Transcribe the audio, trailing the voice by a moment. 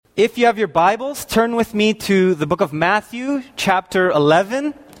If you have your Bibles, turn with me to the book of Matthew, chapter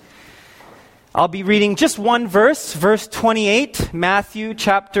 11. I'll be reading just one verse, verse 28, Matthew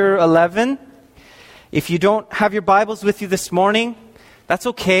chapter 11. If you don't have your Bibles with you this morning, that's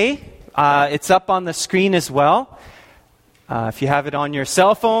okay. It's up on the screen as well. If you have it on your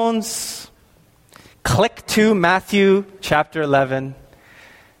cell phones, click to Matthew chapter 11,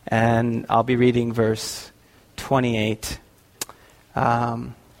 and I'll be reading verse 28.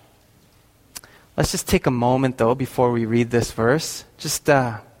 Let's just take a moment, though, before we read this verse. Just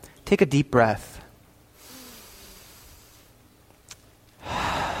take a deep breath.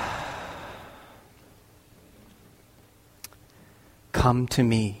 Come to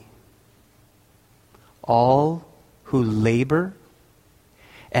me, all who labor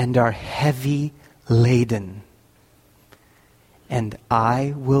and are heavy laden, and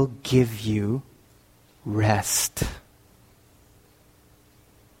I will give you rest.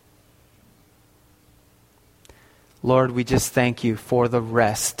 Lord, we just thank you for the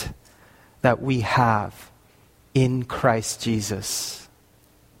rest that we have in Christ Jesus.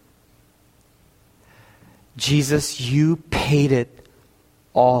 Jesus, you paid it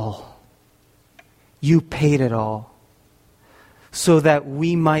all. You paid it all so that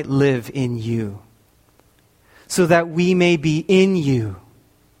we might live in you, so that we may be in you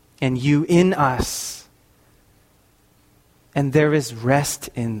and you in us. And there is rest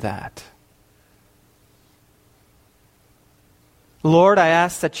in that. Lord, I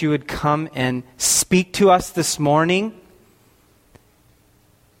ask that you would come and speak to us this morning.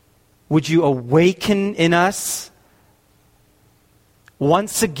 Would you awaken in us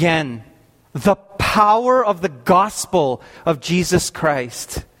once again the power of the gospel of Jesus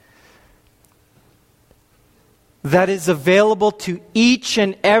Christ that is available to each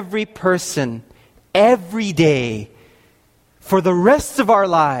and every person every day for the rest of our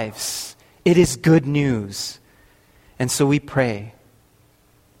lives. It is good news. And so we pray,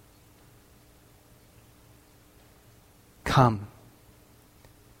 come,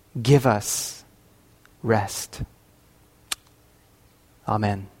 give us rest.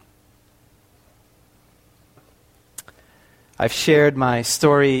 Amen. I've shared my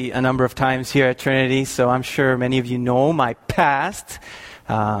story a number of times here at Trinity, so I'm sure many of you know my past.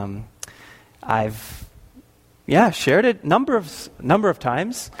 I've shared it a number of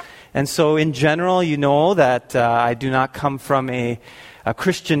times. And so in general, you know that I do not come from a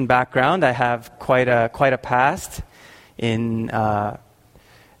Christian background. I have quite a past in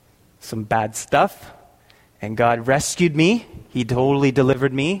some bad stuff. And God rescued me. He totally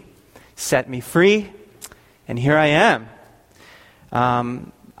delivered me, set me free, and here I am.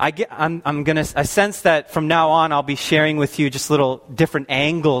 I sense that from now on I'll be sharing with you just little different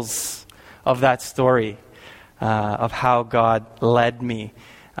angles of that story, of how God led me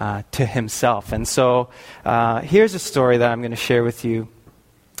to himself. And so here's a story that I'm going to share with you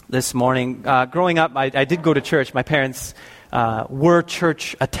this morning. Growing up, I did go to church. My parents were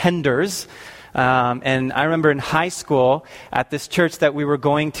church attenders. And I remember in high school at this church that we were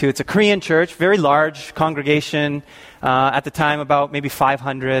going to, it's a Korean church, very large congregation, at the time about maybe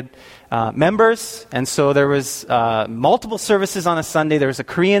 500 members. And so there was multiple services on a Sunday. There was a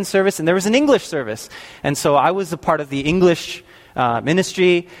Korean service and there was an English service. And so I was a part of the English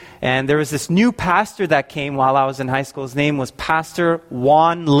ministry, and there was this new pastor that came while I was in high school. His name was Pastor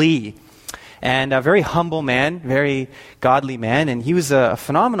Won Lee, and a very humble man, very godly man, and he was a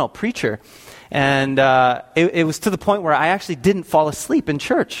phenomenal preacher. And it was to the point where I actually didn't fall asleep in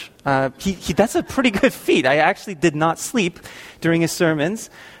church. That's a pretty good feat. I actually did not sleep during his sermons.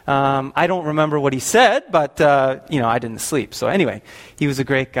 I don't remember what he said, but I didn't sleep. So anyway, he was a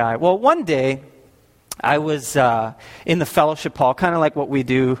great guy. Well, one day I was in the fellowship hall, kind of like what we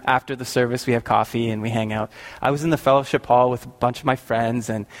do after the service. We have coffee and we hang out. I was in the fellowship hall with a bunch of my friends,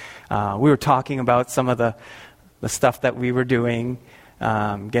 and we were talking about some of the stuff that we were doing,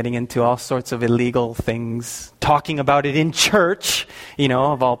 getting into all sorts of illegal things, talking about it in church,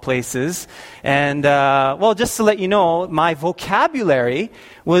 of all places. And, just to let you know, my vocabulary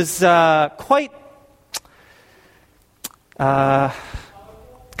was quite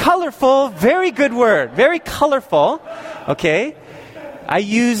colorful, very good word, very colorful, okay? I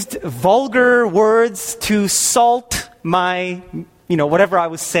used vulgar words to salt my, whatever I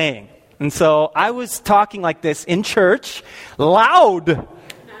was saying. And so I was talking like this in church, loud,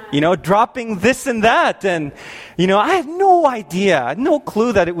 dropping this and that. And, I had no idea, no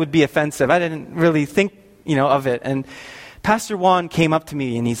clue that it would be offensive. I didn't really think, of it. And Pastor Juan came up to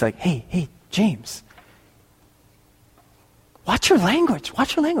me and he's like, hey, James, watch your language.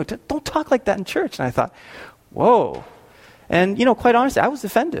 Don't talk like that in church. And I thought, whoa. And, quite honestly, I was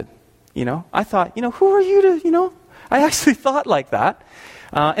offended. I thought, who are you to, I actually thought like that.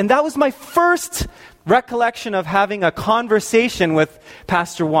 And that was my first recollection of having a conversation with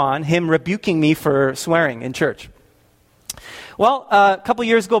Pastor Juan, him rebuking me for swearing in church. Well, a couple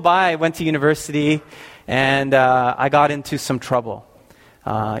years go by, I went to university, and I got into some trouble.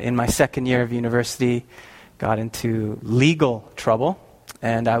 In my second year of university, got into legal trouble,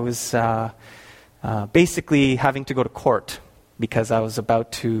 and I was basically having to go to court because I was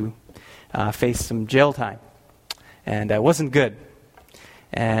about to face some jail time. And it wasn't good.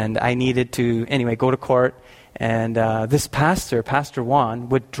 And I needed to, anyway, go to court. And this pastor, Pastor Juan,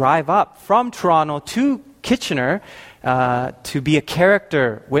 would drive up from Toronto to Kitchener to be a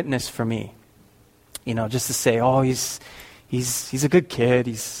character witness for me. Just to say, oh, he's a good kid.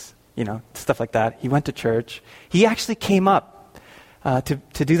 He's, stuff like that. He went to church. He actually came up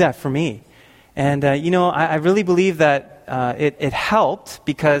to do that for me. And, I really believe that it helped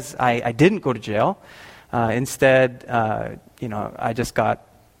because I didn't go to jail. Instead, I just got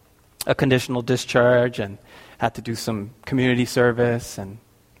a conditional discharge and had to do some community service, and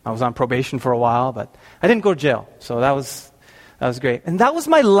I was on probation for a while, but I didn't go to jail. So that was great. And that was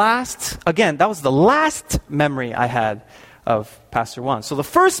that was the last memory I had of Pastor Juan. So the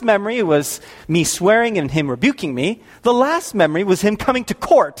first memory was me swearing and him rebuking me. The last memory was him coming to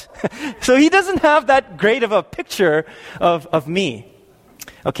court. So he doesn't have that great of a picture of me.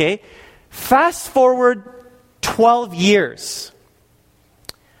 Okay? Fast forward 12 years.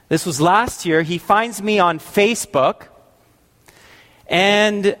 This was last year. He finds me on Facebook,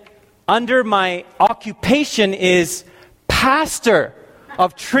 and under my occupation is pastor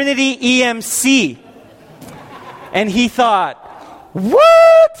of Trinity EMC. And he thought,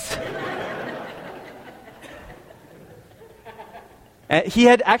 what? He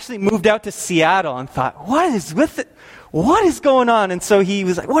had actually moved out to Seattle and thought, what is with it? What is going on? And so he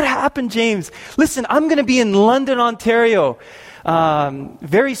was like, what happened, James? Listen, I'm going to be in London, Ontario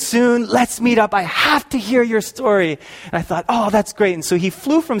very soon. Let's meet up. I have to hear your story. And I thought, oh, that's great. And so he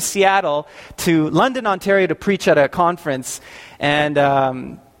flew from Seattle to London, Ontario to preach at a conference. And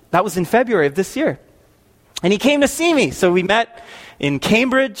that was in February of this year. And he came to see me. So we met in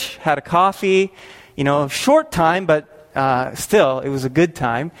Cambridge, had a coffee, short time, but still, it was a good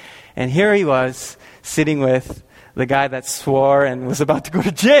time. And here he was sitting with the guy that swore and was about to go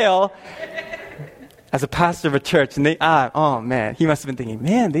to jail as a pastor of a church. And he must have been thinking,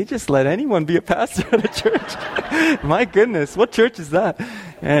 man, they just let anyone be a pastor at a church. My goodness, what church is that?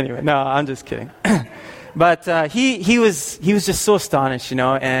 Anyway, no, I'm just kidding. But he was just so astonished,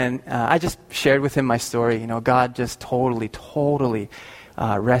 and I just shared with him my story. God just totally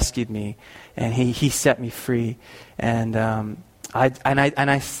rescued me, and he set me free. And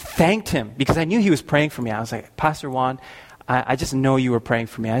I thanked him because I knew he was praying for me. I was like, Pastor Juan, I just know you were praying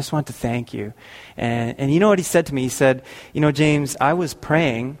for me. I just want to thank you. And you know what he said to me? He said, James, I was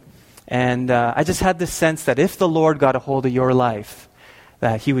praying, and I just had this sense that if the Lord got a hold of your life,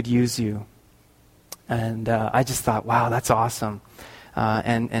 that he would use you. And I just thought, wow, that's awesome.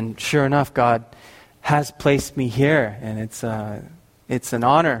 And sure enough, God has placed me here, and it's an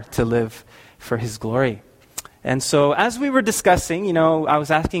honor to live for his glory. And so as we were discussing, I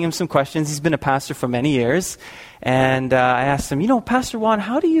was asking him some questions. He's been a pastor for many years. And I asked him, Pastor Juan,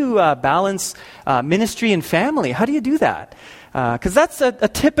 how do you balance ministry and family? How do you do that? Because that's a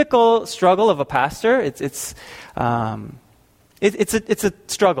typical struggle of a pastor. It's a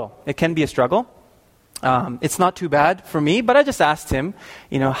struggle. It can be a struggle. It's not too bad for me, but I just asked him,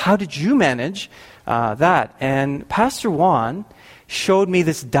 how did you manage that? And Pastor Juan showed me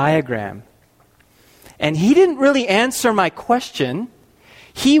this diagram. And he didn't really answer my question.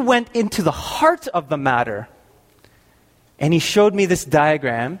 He went into the heart of the matter. And he showed me this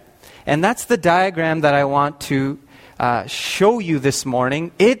diagram. And that's the diagram that I want to show you this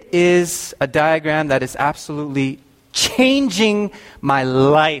morning. It is a diagram that is absolutely changing my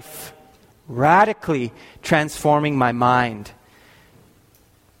life, radically transforming my mind.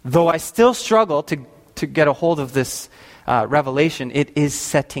 Though I still struggle to get a hold of this revelation, it is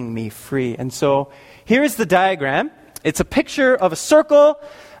setting me free. And so here is the diagram. It's a picture of a circle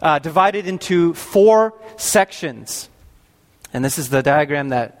divided into 4 sections. And this is the diagram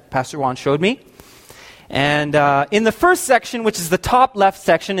that Pastor Juan showed me. And in the first section, which is the top left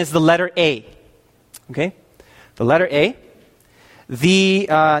section, is the letter A. Okay? The letter A. The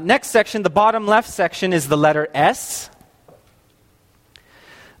next section, the bottom left section, is the letter S.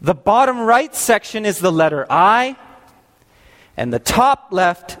 The bottom right section is the letter I. And the top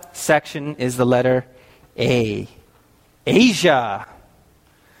left section is the letter A. Asia.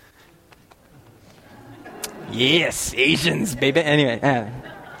 Yes, Asians, baby. Anyway.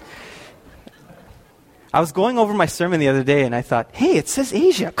 I was going over my sermon the other day and I thought, hey, it says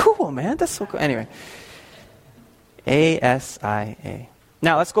Asia. Cool, man. That's so cool. Anyway. ASIA.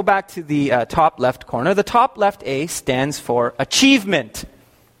 Now, let's go back to the top left corner. The top left A stands for achievement.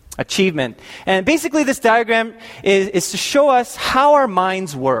 Achievement. And basically this diagram is to show us how our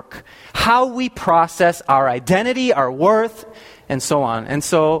minds work, how we process our identity, our worth, and so on. And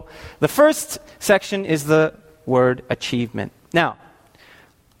so the first section is the word achievement. Now,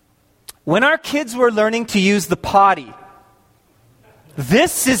 when our kids were learning to use the potty,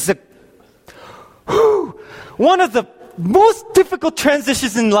 this is one of the most difficult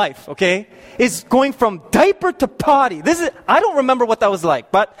transitions in life, okay, is going from diaper to potty. I don't remember what that was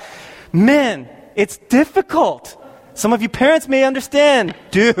like, but man, it's difficult. Some of you parents may understand.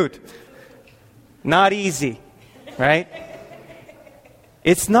 Dude, not easy, right?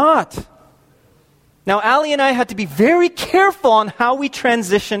 It's not. Now, Allie and I had to be very careful on how we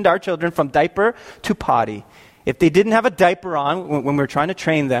transitioned our children from diaper to potty. If they didn't have a diaper on when we were trying to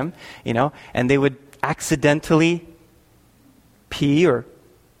train them, and they would accidentally pee or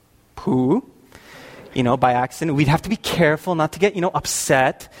poo, by accident, we'd have to be careful not to get,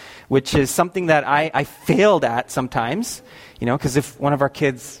 upset, which is something that I failed at sometimes, because if one of our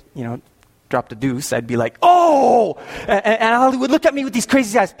kids, dropped a deuce, I'd be like, oh! And Ali would look at me with these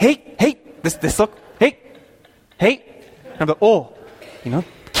crazy eyes. Hey, this look, hey. And I'm like, oh,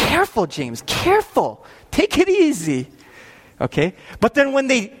 careful, James, careful. Take it easy. Okay? But then when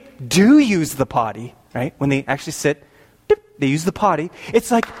they do use the potty, right? When they actually sit, they use the potty,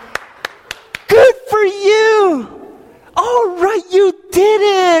 it's like, good for you! All right, you did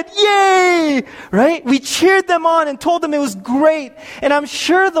it! Yay! Right? We cheered them on and told them it was great. And I'm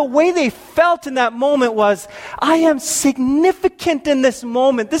sure the way they felt in that moment was, I am significant in this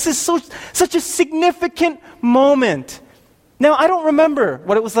moment. This is such a significant moment. Now, I don't remember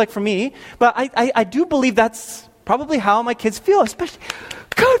what it was like for me, but I do believe that's probably how my kids feel, especially,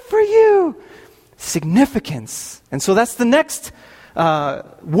 good for you! Significance. And so that's the next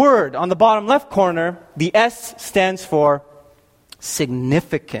word on the bottom left corner. The S stands for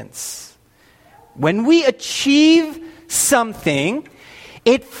significance. When we achieve something,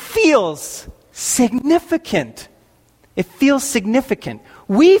 it feels significant. It feels significant.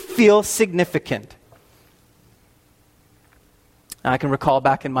 We feel significant. I can recall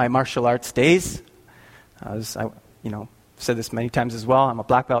back in my martial arts days, I said this many times as well. I'm a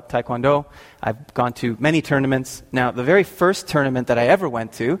black belt Taekwondo. I've gone to many tournaments. Now, the very first tournament that I ever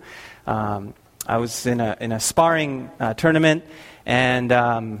went to, I was in a sparring tournament, and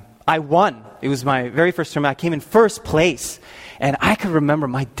I won. It was my very first tournament. I came in first place, and I could remember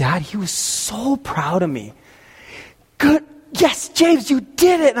my dad. He was so proud of me. Good, yes, James, you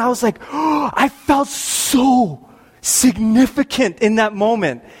did it. And I was like, oh, I felt so significant in that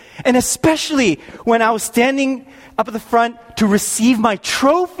moment, and especially when I was standing up at the front to receive my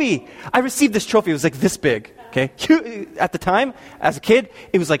trophy. I received this trophy. It was like this big, okay? At the time, as a kid,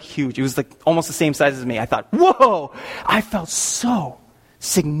 it was like huge. It was like almost the same size as me. I thought, whoa! I felt so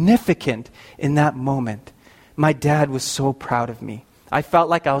significant in that moment. My dad was so proud of me. I felt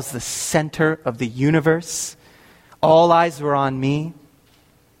like I was the center of the universe. All eyes were on me.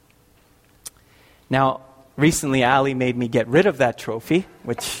 Now, recently, Ali made me get rid of that trophy,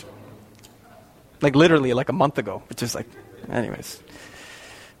 which... literally a month ago, which is anyways.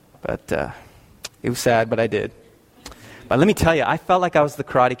 But it was sad, but I did. But let me tell you, I felt like I was the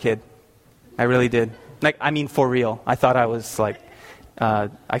Karate Kid. I really did. For real. I thought I was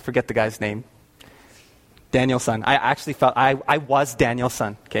I forget the guy's name. Daniel-san. I actually felt I was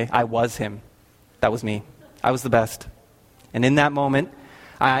Daniel-san, okay? I was him. That was me. I was the best. And in that moment,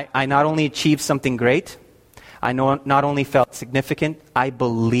 I not only achieved something great, I not only felt significant, I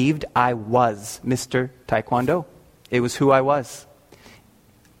believed I was Mr. Taekwondo. It was who I was.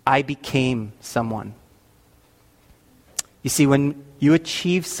 I became someone. You see, when you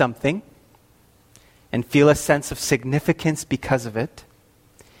achieve something and feel a sense of significance because of it,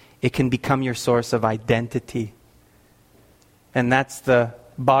 it can become your source of identity. And that's the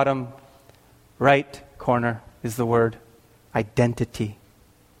bottom right corner is the word identity.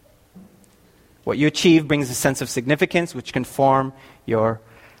 What you achieve brings a sense of significance, which can form your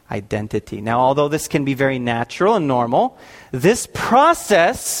identity. Now, although this can be very natural and normal, this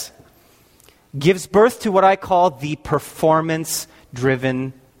process gives birth to what I call the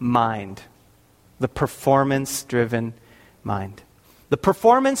performance-driven mind. The performance-driven mind. The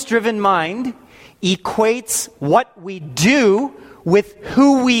performance-driven mind equates what we do with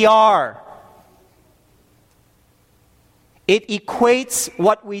who we are. It equates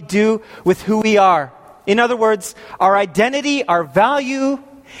what we do with who we are. In other words, our identity, our value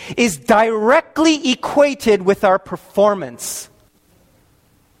is directly equated with our performance.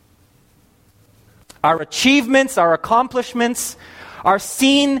 Our achievements, our accomplishments are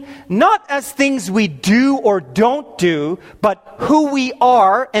seen not as things we do or don't do, but who we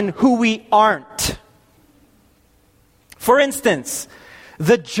are and who we aren't. For instance,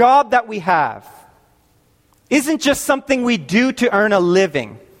 the job that we have isn't just something we do to earn a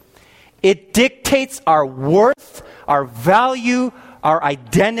living. It dictates our worth, our value, our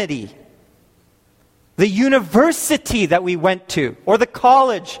identity. The university that we went to, or the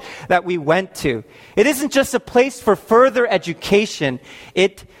college that we went to, it isn't just a place for further education.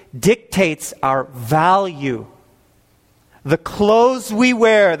 It dictates our value. The clothes we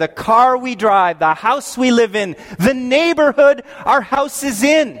wear, the car we drive, the house we live in, the neighborhood our house is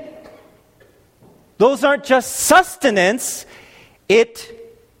in. Those aren't just sustenance. It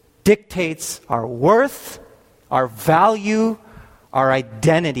dictates our worth, our value, our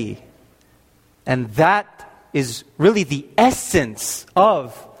identity. And that is really the essence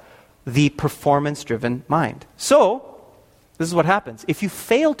of the performance-driven mind. So, this is what happens. If you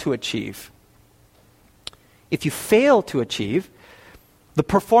fail to achieve, the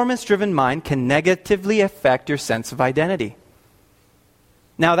performance-driven mind can negatively affect your sense of identity.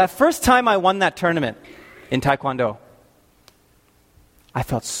 Now, that first time I won that tournament in Taekwondo, I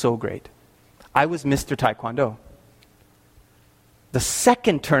felt so great. I was Mr. Taekwondo. The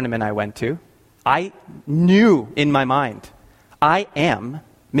second tournament I went to, I knew in my mind, I am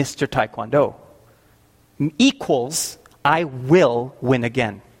Mr. Taekwondo. Equals, I will win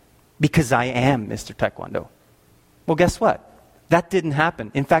again. Because I am Mr. Taekwondo. Well, guess what? That didn't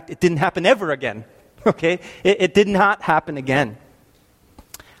happen. In fact, it didn't happen ever again. Okay? It did not happen again.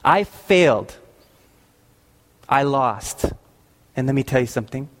 I failed. I lost. And let me tell you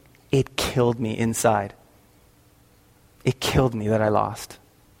something. It killed me inside. It killed me that I lost.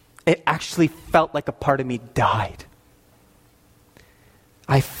 It actually felt like a part of me died.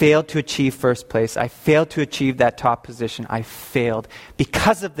 I failed to achieve first place. I failed to achieve that top position. I failed.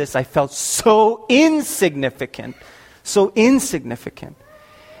 Because of this, I felt so insignificant. So insignificant.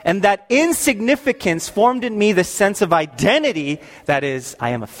 And that insignificance formed in me the sense of identity that is,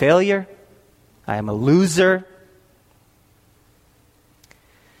 I am a failure. I am a loser.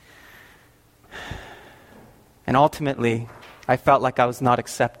 And ultimately, I felt like I was not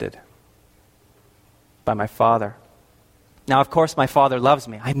accepted by my father. Now, of course, my father loves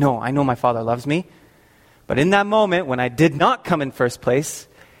me. I know my father loves me. But in that moment, when I did not come in first place,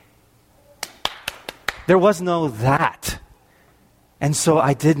 there was no that. And so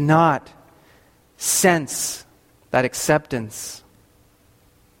I did not sense that acceptance.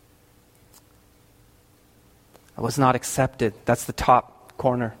 I was not accepted. That's the top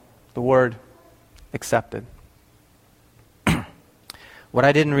corner, the word accepted. What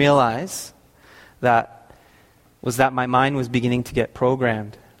I didn't realize was that my mind was beginning to get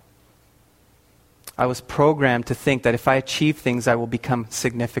programmed. I was programmed to think that if I achieve things, I will become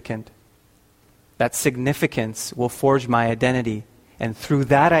significant. That significance will forge my identity. And through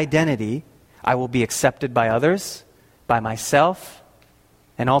that identity, I will be accepted by others, by myself,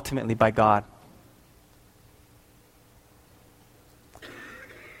 and ultimately by God.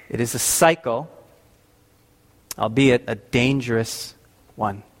 It is a cycle, albeit a dangerous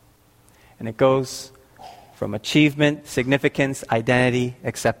one. And it goes from achievement, significance, identity,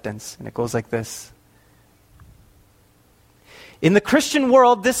 acceptance. And it goes like this. In the Christian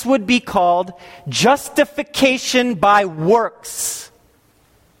world, this would be called justification by works.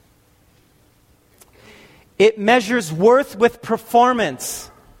 It measures worth with performance.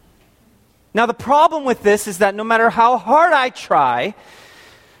 Now, the problem with this is that no matter how hard I try,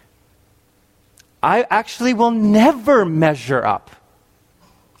 I actually will never measure up.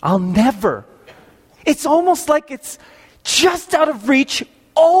 I'll never. It's almost like it's just out of reach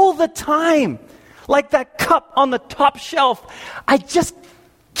all the time. Like that cup on the top shelf. I just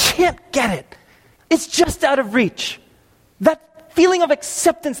can't get it. It's just out of reach. That feeling of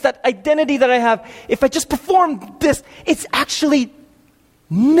acceptance, that identity that I have, if I just perform this, it's actually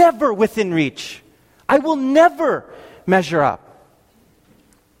never within reach. I will never measure up.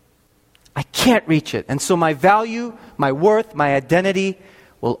 I can't reach it. And so my value, my worth, my identity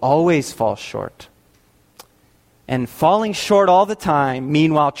will always fall short. And falling short all the time,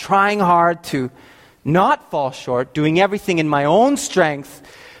 meanwhile trying hard to not fall short, doing everything in my own strength,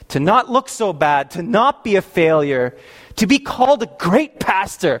 to not look so bad, to not be a failure, to be called a great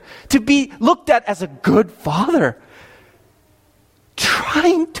pastor, to be looked at as a good father.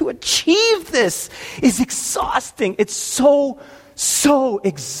 Trying to achieve this is exhausting. It's so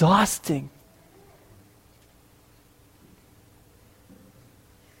exhausting.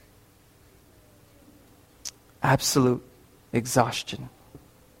 absolute exhaustion.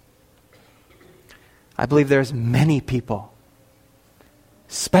 I believe there's many people,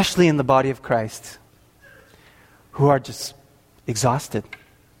 especially in the body of Christ, who are just exhausted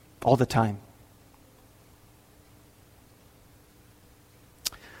all the time.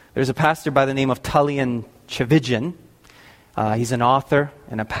 There's a pastor by the name of Tullian Tchividjian. He's an author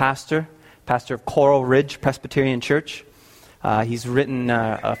and a pastor of Coral Ridge Presbyterian Church. He's written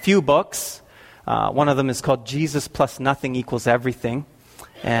a few books. One of them is called Jesus Plus Nothing Equals Everything,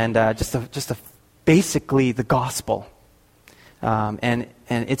 and basically the gospel. And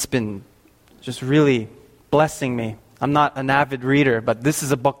it's been just really blessing me. I'm not an avid reader, but this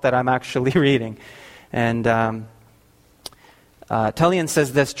is a book that I'm actually reading. And Tullian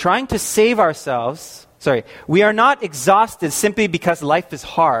says this: trying to save ourselves, we are not exhausted simply because life is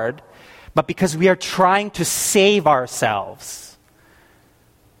hard, but because we are trying to save ourselves.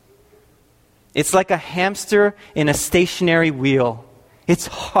 It's like a hamster in a stationary wheel. It's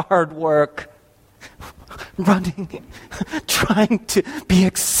hard work. Running, trying to be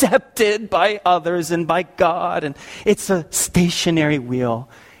accepted by others and by God. And it's a stationary wheel,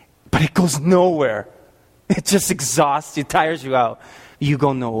 but it goes nowhere. It just exhausts you, tires you out. You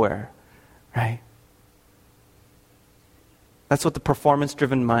go nowhere, right? That's what the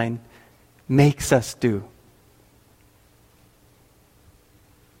performance-driven mind makes us do.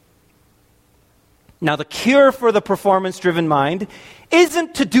 Now, the cure for the performance-driven mind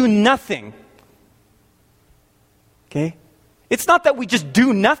isn't to do nothing. Okay? It's not that we just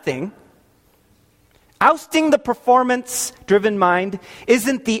do nothing. Ousting the performance-driven mind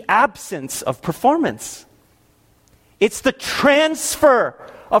isn't the absence of performance. It's the transfer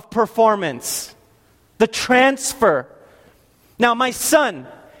of performance. The transfer. Now, my son,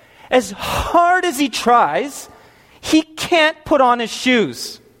 as hard as he tries, he can't put on his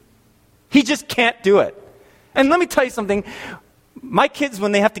shoes. He just can't do it. And let me tell you something. My kids,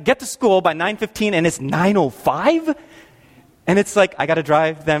 when they have to get to school by 9:15 and it's 9:05, and it's like, I got to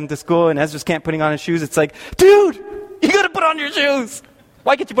drive them to school, and Ezra's can't putting on his shoes. It's like, dude, you got to put on your shoes.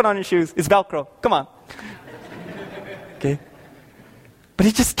 Why can't you put on your shoes? It's Velcro. Come on. Okay? But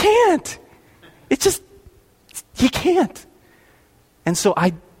he just can't. He can't. And so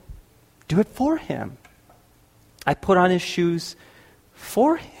I do it for him. I put on his shoes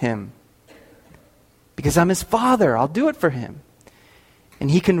for him. Because I'm his father. I'll do it for him. And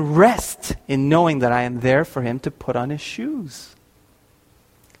he can rest in knowing that I am there for him to put on his shoes.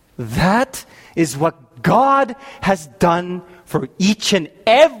 That is what God has done for each and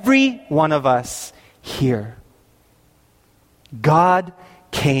every one of us here. God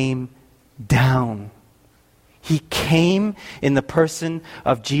came down. He came in the person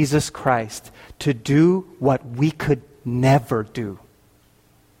of Jesus Christ to do what we could never do.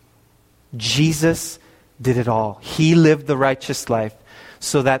 Jesus did it all. He lived the righteous life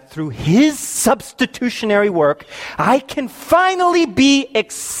so that through his substitutionary work, I can finally be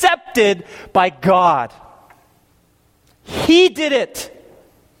accepted by God. He did it.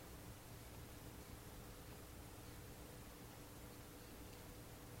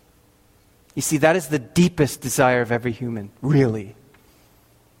 You see, that is the deepest desire of every human, really.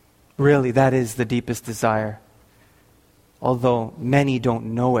 Really, that is the deepest desire. Although many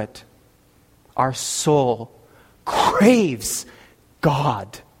don't know it. Our soul craves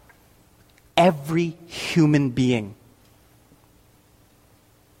God. Every human being.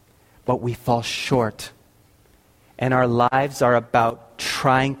 But we fall short. And our lives are about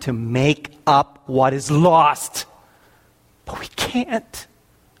trying to make up what is lost. But we can't.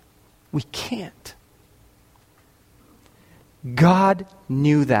 We can't. God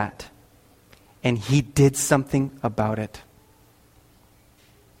knew that. And he did something about it.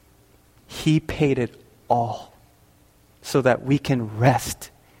 He paid it all so that we can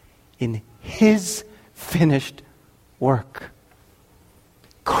rest in his finished work.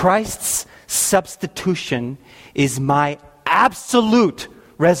 Christ's substitution is my absolute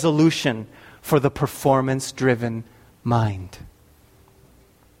resolution for the performance-driven mind.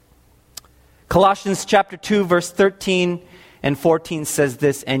 Colossians chapter 2, verse 13 and 14 says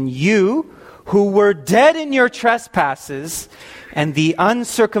this: "And you who were dead in your trespasses and the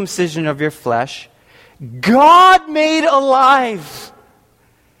uncircumcision of your flesh, God made alive."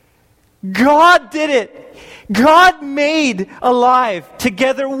 God did it. God made alive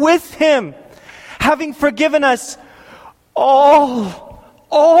together with him, having forgiven us all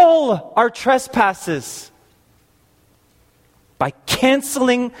our trespasses by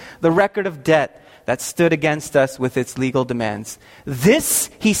canceling the record of debt that stood against us with its legal demands.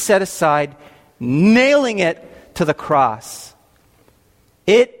 This he set aside, nailing it to the cross.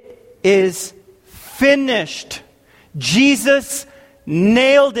 It is finished. Jesus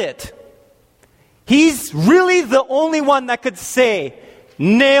nailed it. He's really the only one that could say,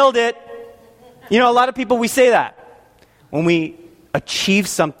 nailed it. You know, a lot of people, we say that when we achieve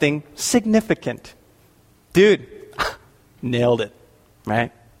something significant. Dude, nailed it,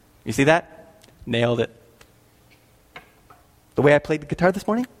 right? You see that? Nailed it. The way I played the guitar this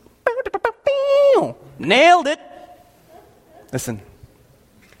morning? Nailed it. Listen,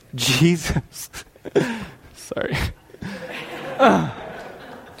 Jesus. Sorry.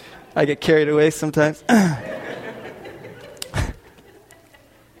 I get carried away sometimes.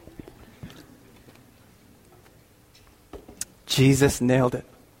 Jesus nailed it.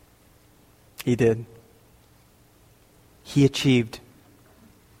 He did. He achieved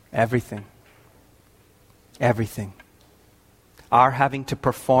everything. Everything. Our having to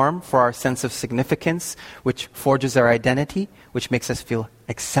perform for our sense of significance, which forges our identity, which makes us feel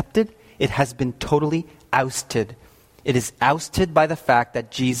accepted, it has been totally ousted. It is ousted by the fact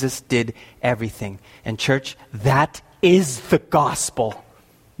that Jesus did everything. And church, that is the gospel.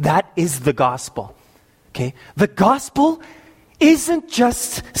 That is the gospel. Okay? The gospel isn't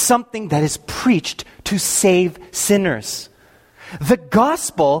just something that is preached to save sinners. The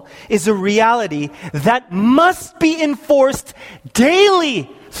gospel is a reality that must be enforced daily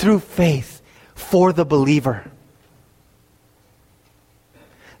through faith for the believer.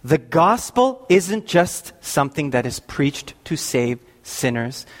 The gospel isn't just something that is preached to save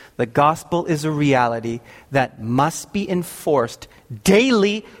sinners. The gospel is a reality that must be enforced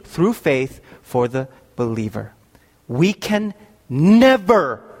daily through faith for the believer. We can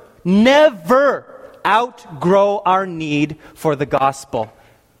never outgrow our need for the gospel.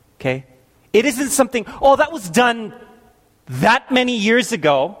 Okay? It isn't something, that was done that many years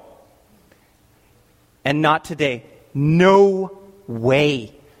ago and not today. No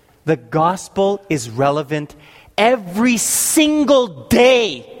way. The gospel is relevant every single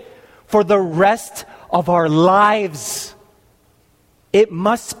day for the rest of our lives. It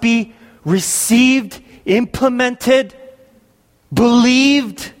must be received, implemented,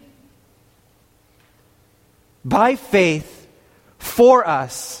 believed by faith for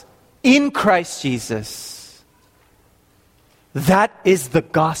us in Christ Jesus. That is the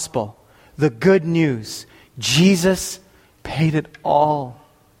gospel, the good news. Jesus paid it all.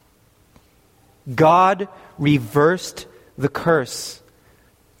 God reversed the curse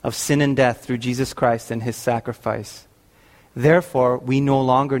of sin and death through Jesus Christ and his sacrifice. Therefore, we no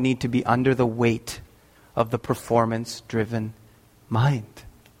longer need to be under the weight of the performance-driven mind.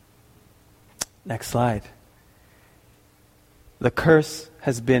 Next slide. The curse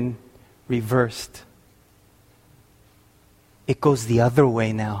has been reversed. It goes the other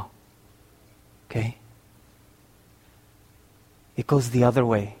way now. Okay? It goes the other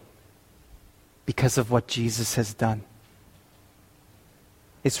way because of what Jesus has done.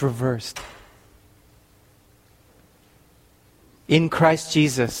 It's reversed. In Christ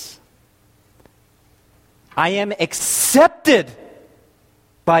Jesus, I am accepted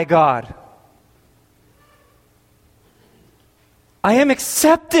by God. I am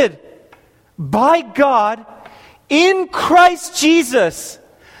accepted by God in Christ Jesus,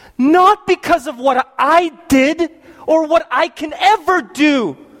 not because of what I did or what I can ever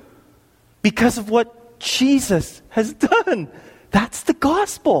do, because of what Jesus has done. That's the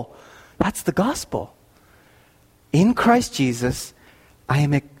gospel. That's the gospel. In Christ Jesus, I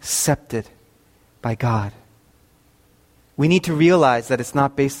am accepted by God. We need to realize that it's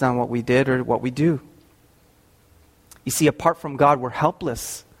not based on what we did or what we do. You see, apart from God, we're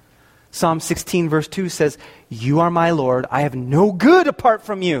helpless. Psalm 16 verse 2 says, "You are my Lord, I have no good apart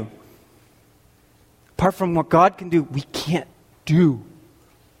from you." Apart from what God can do, we can't do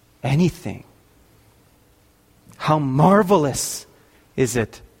anything. How marvelous is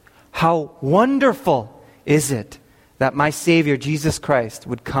it? How wonderful is it that my Savior, Jesus Christ,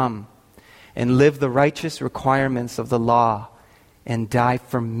 would come and live the righteous requirements of the law and die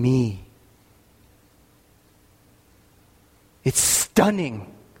for me. It's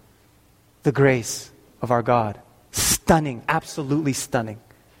stunning, the grace of our God. Stunning, absolutely stunning.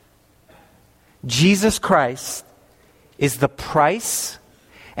 Jesus Christ is the price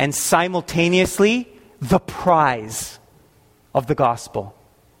and simultaneously the prize of the gospel.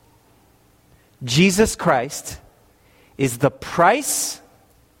 Jesus Christ is the price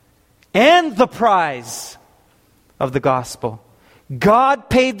and the prize of the gospel. God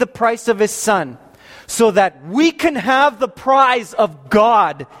paid the price of his Son so that we can have the prize of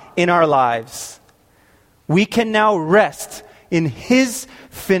God in our lives. We can now rest in his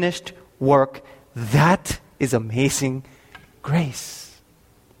finished work. That is amazing grace.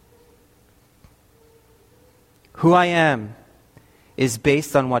 Who I am is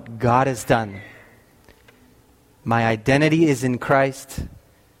based on what God has done. My identity is in Christ.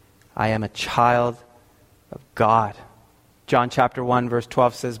 I am a child of God. John chapter 1 verse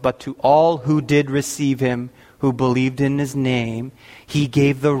 12 says, "But to all who did receive him, who believed in his name, he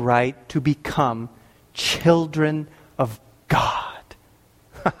gave the right to become children of God."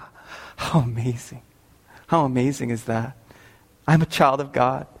 How amazing. How amazing is that? I'm a child of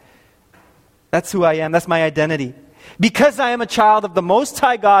God. That's who I am. That's my identity. Because I am a child of the Most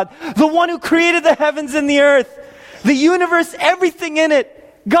High God, the one who created the heavens and the earth, the universe, everything in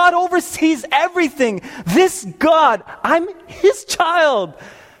it. God oversees everything. This God, I'm his child.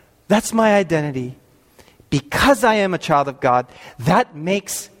 That's my identity. Because I am a child of God, that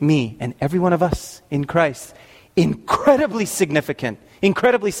makes me and every one of us in Christ incredibly significant.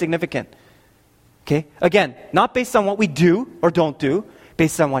 Incredibly significant. Okay? Again, not based on what we do or don't do,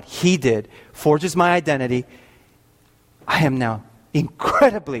 based on what he did, forges my identity. I am now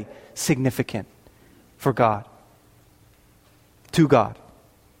incredibly significant for God, to God.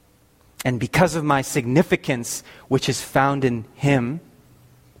 And because of my significance, which is found in him,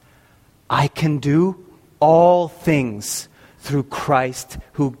 I can do all things through Christ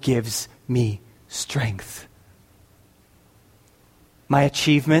who gives me strength. My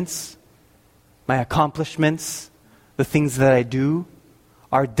achievements, my accomplishments, the things that I do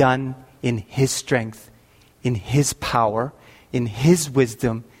are done in his strength, in his power, in his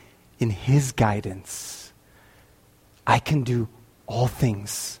wisdom, in his guidance. I can do all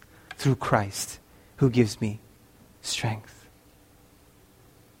things through Christ who gives me strength.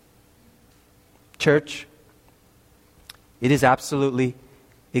 Church, it is absolutely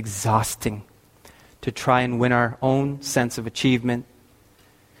exhausting to try and win our own sense of achievement,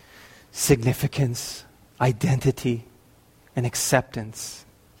 significance, identity, and acceptance.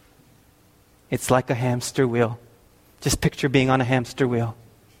 It's like a hamster wheel. Just picture being on a hamster wheel.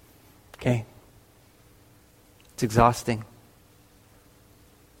 Okay? It's exhausting.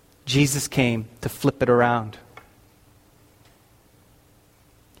 Jesus came to flip it around.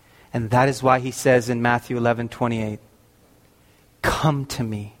 And that is why he says in Matthew 11:28, "Come to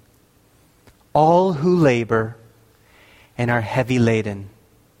me, all who labor and are heavy laden,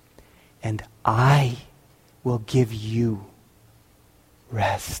 and I will give you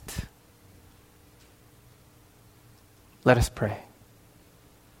rest." Let us pray.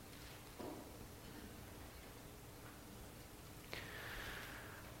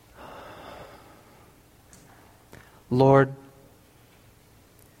 Lord,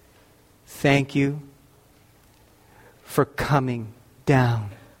 thank you for coming down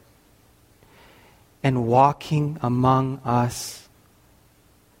and walking among us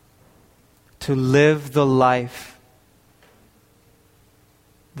to live the life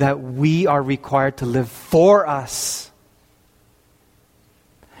that we are required to live for us,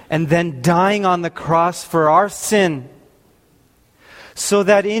 and then dying on the cross for our sin, so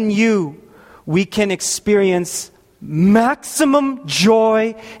that in you we can experience maximum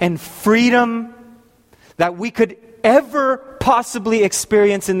joy and freedom that we could ever possibly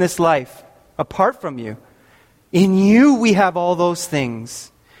experience in this life apart from you. In you we have all those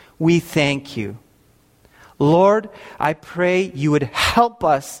things. We thank you. Lord, I pray you would help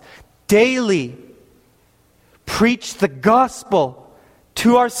us daily preach the gospel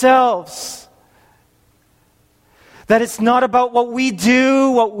to ourselves. That it's not about what we do,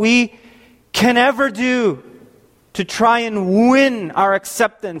 what we can ever do to try and win our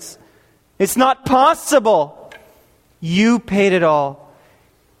acceptance. It's not possible. You paid it all,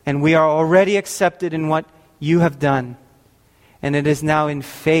 and we are already accepted in what you have done. And it is now in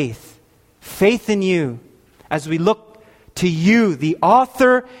faith in you, as we look to you, the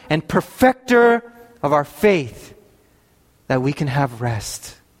author and perfecter of our faith, that we can have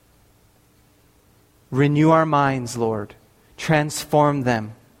rest. Renew our minds, Lord. Transform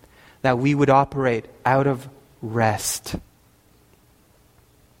them, that we would operate out of rest.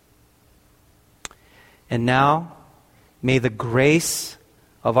 And now, may the grace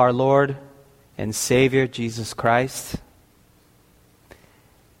of our Lord and Savior Jesus Christ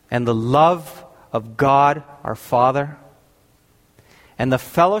and the love of God our Father and the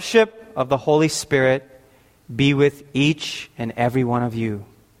fellowship of the Holy Spirit be with each and every one of you,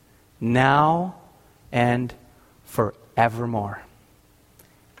 now and forevermore.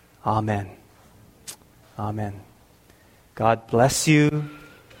 Amen. Amen. God bless you.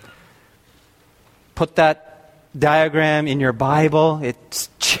 Put that diagram in your Bible. It's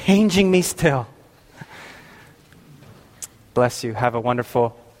changing me still. Bless you. Have a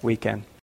wonderful weekend.